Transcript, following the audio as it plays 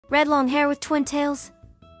Red long hair with twin tails?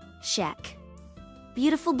 Check.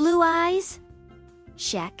 Beautiful blue eyes?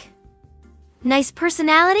 Check. Nice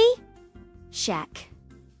personality? Check.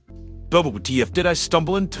 WTF did I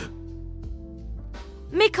stumble into?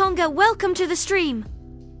 Mikonga, welcome to the stream.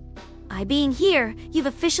 I being here, you've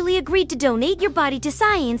officially agreed to donate your body to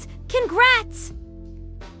science. Congrats!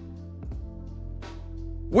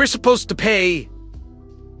 We're supposed to pay...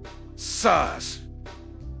 sus.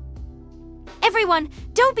 Everyone,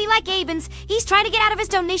 don't be like Abens. He's trying to get out of his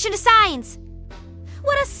donation to science.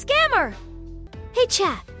 What a scammer! Hey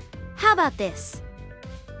chat, how about this?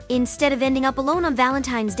 Instead of ending up alone on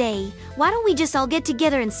Valentine's Day, why don't we just all get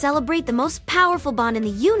together and celebrate the most powerful bond in the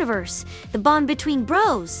universe, the bond between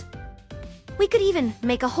bros? We could even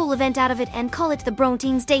make a whole event out of it and call it the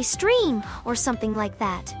Bronteens Day stream, or something like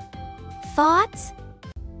that. Thoughts?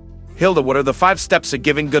 Hilda, what are the 5 steps of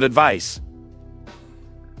giving good advice?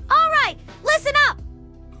 Alright, listen up!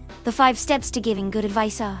 The 5 steps to giving good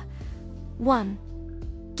advice are 1.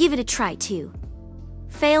 Give it a try. 2.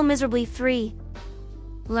 Fail miserably. 3.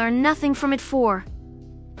 Learn nothing from it. 4.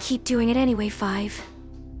 Keep doing it anyway. 5.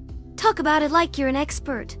 Talk about it like you're an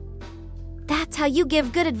expert. That's how you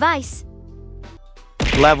give good advice.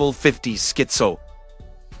 Level 50 Schizo.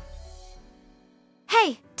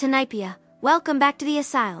 Hey, Tanipia, welcome back to the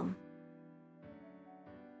asylum.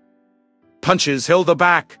 Punches Hilda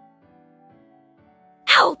back.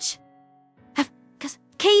 Ouch!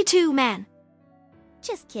 K2, man.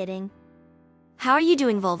 Just kidding. How are you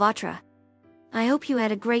doing, Volvatra? I hope you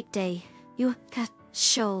had a great day. You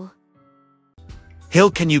show.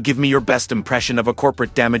 Hill, can you give me your best impression of a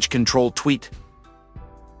corporate damage control tweet?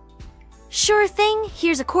 Sure thing.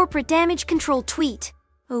 Here's a corporate damage control tweet.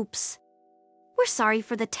 Oops. We're sorry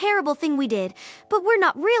for the terrible thing we did, but we're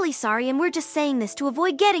not really sorry and we're just saying this to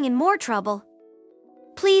avoid getting in more trouble.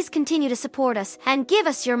 Please continue to support us and give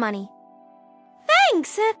us your money.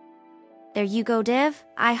 Thanks! There you go, Dev.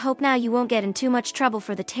 I hope now you won't get in too much trouble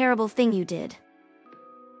for the terrible thing you did.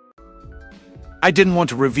 I didn't want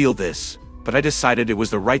to reveal this, but I decided it was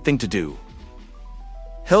the right thing to do.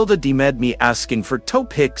 Hilda demed me asking for toe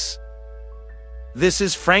pics. This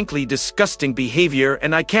is frankly disgusting behavior,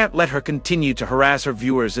 and I can't let her continue to harass her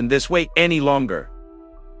viewers in this way any longer.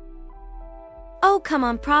 Oh, come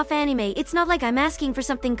on, Prof. Anime. It's not like I'm asking for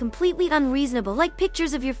something completely unreasonable, like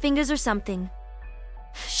pictures of your fingers or something.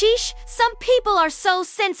 Sheesh, some people are so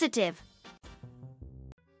sensitive.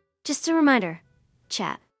 Just a reminder,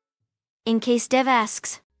 chat. In case Dev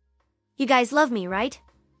asks, you guys love me, right?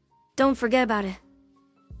 Don't forget about it.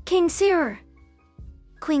 King Seer.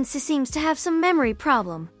 Queen C seems to have some memory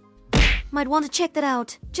problem. Might want to check that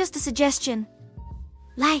out. Just a suggestion.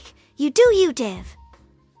 Like, you do you, Dev.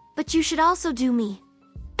 But you should also do me.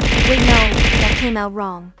 Wait, no, that came out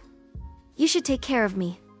wrong. You should take care of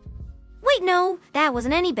me. Wait, no, that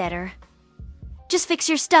wasn't any better. Just fix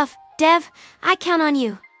your stuff, Dev. I count on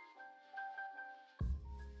you.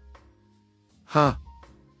 Huh.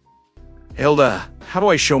 Hilda, how do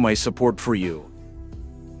I show my support for you?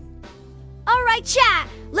 Alright, chat,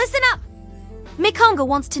 listen up! Mikonga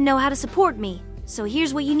wants to know how to support me, so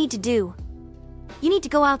here's what you need to do. You need to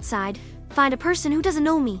go outside, find a person who doesn't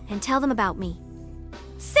know me, and tell them about me.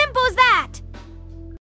 Simple as that!